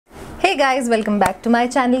Hey guys, welcome back to my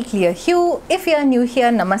channel ClearHue. If you are new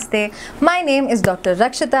here, namaste. My name is Dr.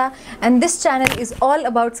 Rakshita and this channel is all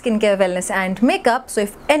about skincare, wellness and makeup. So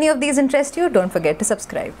if any of these interest you, don't forget to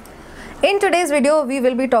subscribe. In today's video, we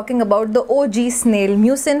will be talking about the OG snail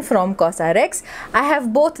mucin from COSRX. I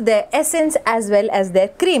have both their essence as well as their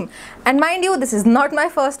cream. And mind you, this is not my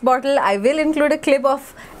first bottle. I will include a clip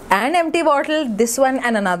of an empty bottle, this one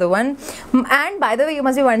and another one. And by the way, you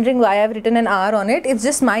must be wondering why I've written an R on it. It's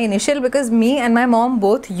just my initial because me and my mom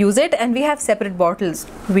both use it and we have separate bottles.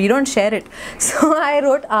 We don't share it. So I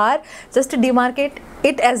wrote R just to demarcate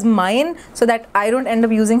it as mine so that I don't end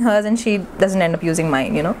up using hers and she doesn't end up using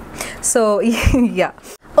mine, you know. So yeah.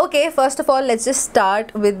 Okay, first of all, let's just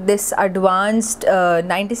start with this advanced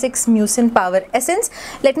 96 mucin power essence.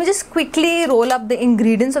 Let me just quickly roll up the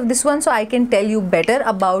ingredients of this one so I can tell you better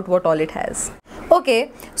about what all it has.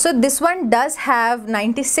 Okay, so this one does have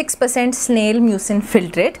 96% snail mucin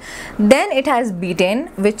filtrate. Then it has betaine,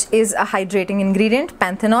 which is a hydrating ingredient,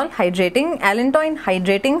 panthenol hydrating, allantoin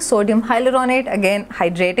hydrating, sodium hyaluronate again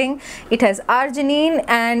hydrating. It has arginine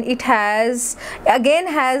and it has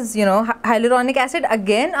hyaluronic acid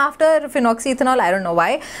again after phenoxyethanol. I don't know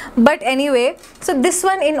why, but anyway, so this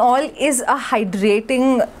one in all is a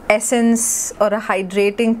hydrating essence or a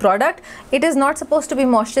hydrating product. It is not supposed to be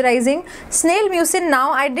moisturizing. Snail mucin,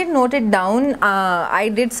 now I did note it down. I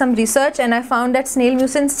did some research and I found that snail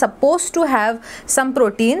mucin is supposed to have some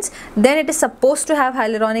proteins, then it is supposed to have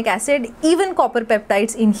hyaluronic acid, even copper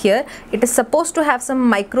peptides in here. It is supposed to have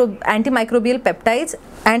some antimicrobial peptides,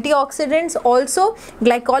 antioxidants, also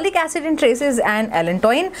glycolic acid in traces and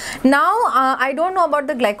allantoin. Now I don't know about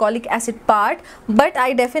the glycolic acid part, but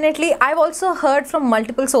I've also heard from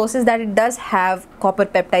multiple sources that it does have copper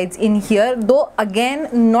peptides in here, though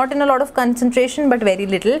again not in a lot of concentration but very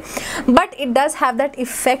little. But it does have that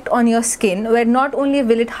effect on your skin where not only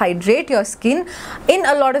will it hydrate your skin, in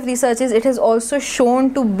a lot of researches it has also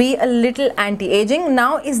shown to be a little anti-aging.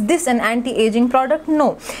 Now is this an anti-aging product?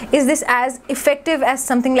 No. Is this as effective as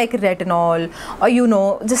something like retinol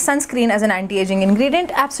or just sunscreen as an anti-aging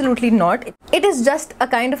ingredient? Absolutely not. It is just a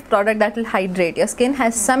kind of product that will hydrate your skin,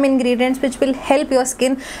 has some ingredients which will help your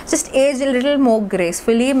skin just age a little more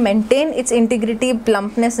gracefully, maintain its integrity,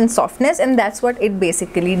 plumpness and softness, and that's what it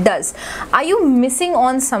basically does. Are you missing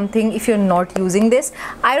on something if you're not using this?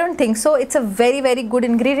 I don't think so. It's a very, very good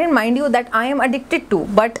ingredient, mind you, that I am addicted to,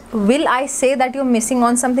 but will I say that you're missing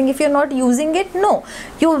on something if you're not using it? No.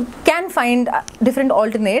 You can find different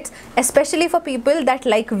alternates, especially for people that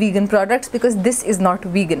like vegan products, because this is not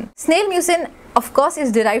vegan. Snail mucin, of course,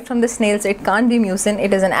 is derived from the snail, so it can't be mucin.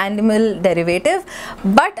 It is an animal derivative.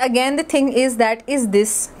 But again, the thing is that, is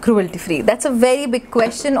this cruelty free? That's a very big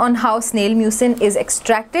question on how snail mucin is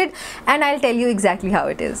extracted, and I'll tell you exactly how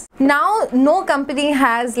it is. Now, no company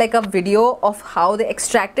has like a video of how they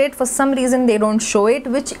extract it. For some reason they don't show it,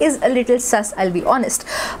 which is a little sus, I'll be honest.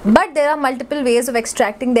 But there are multiple ways of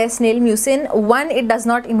extracting their snail mucin. One, it does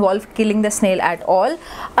not involve killing the snail at all.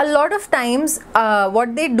 A lot of times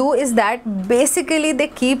what they do is that basically they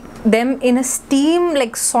keep them in a steam,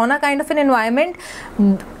 like sauna kind of an environment.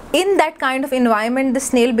 In that kind of environment, the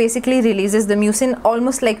snail basically releases the mucin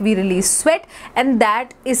almost like we release sweat, and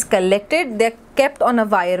that is collected. They're kept on a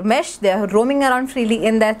wire mesh. They are roaming around freely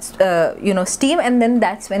in that steam, and then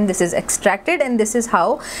that's when this is extracted, and this is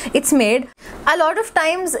how it's made. A lot of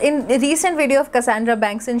times in a recent video of Cassandra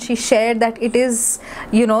Bankson, she shared that it is,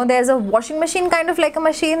 there's a washing machine, kind of like a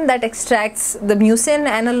machine that extracts the mucin,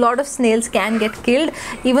 and a lot of snails can get killed,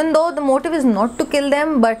 even though the motive is not to kill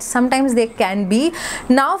them, but sometimes they can be.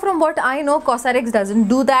 Now from what I know, COSRX doesn't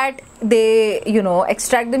do that. They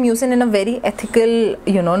extract the mucin in a very ethical,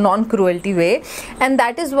 non-cruelty way, and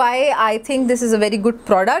that is why I think this is a very good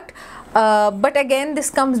product. But again, this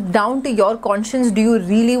comes down to your conscience. Do you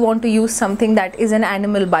really want to use something that is an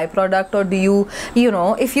animal byproduct, or do you,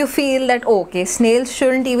 if you feel that okay, snails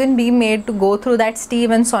shouldn't even be made to go through that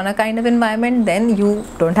steam and sauna kind of environment, then you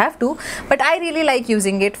don't have to. But I really like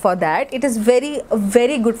using it for that. It is very,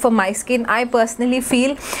 very good for my skin. I personally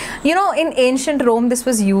feel, in ancient Rome this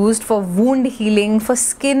was used for wound healing, for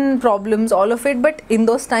skin problems, all of it. But in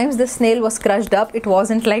those times the snail was crushed up. It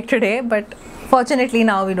wasn't like today, but fortunately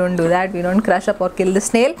now we don't do that. We don't crush up or kill the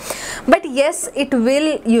snail. But yes, it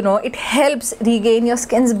will, it helps regain your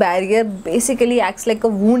skin's barrier, basically acts like a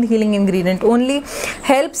wound healing ingredient, only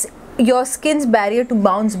helps your skin's barrier to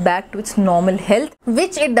bounce back to its normal health,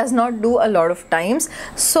 which it does not do a lot of times.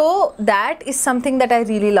 So that is something that I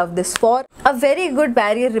really love this for. A very good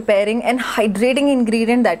barrier repairing and hydrating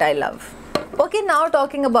ingredient that I love. Okay, now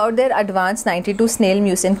talking about their advanced 92 snail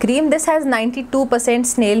mucin cream. This has 92%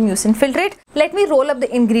 snail mucin filtrate. Let me roll up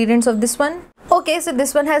the ingredients of this one. Okay, so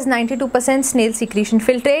this one has 92% snail secretion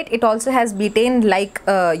filtrate. It also has betaine, like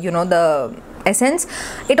the essence.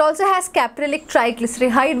 It also has caprylic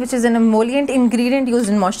triglyceride, which is an emollient ingredient used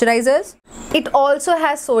in moisturizers. It also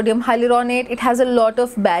has sodium hyaluronate. It has a lot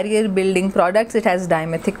of barrier building products. It has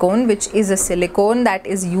dimethicone, which is a silicone that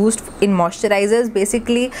is used in moisturizers,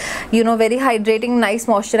 basically, very hydrating, nice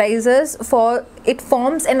moisturizers. It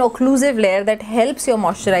forms an occlusive layer that helps your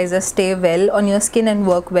moisturizer stay well on your skin and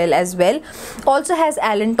work well as well. Also has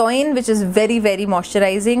allantoin, which is very, very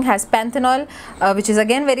moisturizing. Has panthenol, which is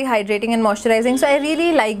again very hydrating and moisturizing. So I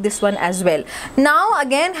really like this one as well. Now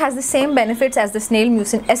again has the same benefits as the snail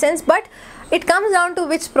mucin essence, but it comes down to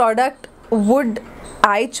which product would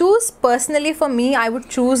I choose. Personally, for me, I would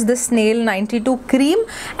choose the snail 92 cream,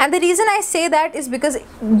 and the reason I say that is because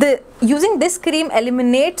using this cream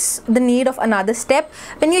eliminates the need of another step.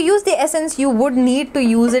 When you use the essence, you would need to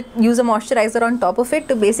use a moisturizer on top of it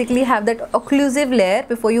to basically have that occlusive layer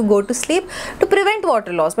before you go to sleep to prevent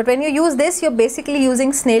water loss. But when you use this, you're basically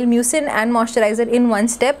using snail mucin and moisturizer in one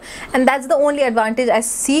step, and that's the only advantage I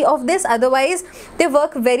see of this. Otherwise, they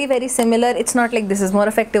work very, very similar. It's not like this is more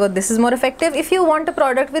effective or this is more effective. If you want a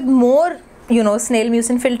product with more snail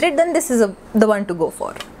mucin filtrate, then this is the one to go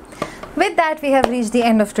for. With that, we have reached the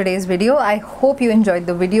end of today's video. I hope you enjoyed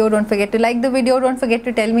the video. Don't forget to like the video. Don't forget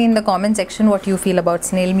to tell me in the comment section what you feel about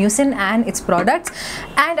snail mucin and its products,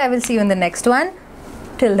 and I will see you in the next one.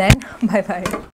 Till then, bye bye.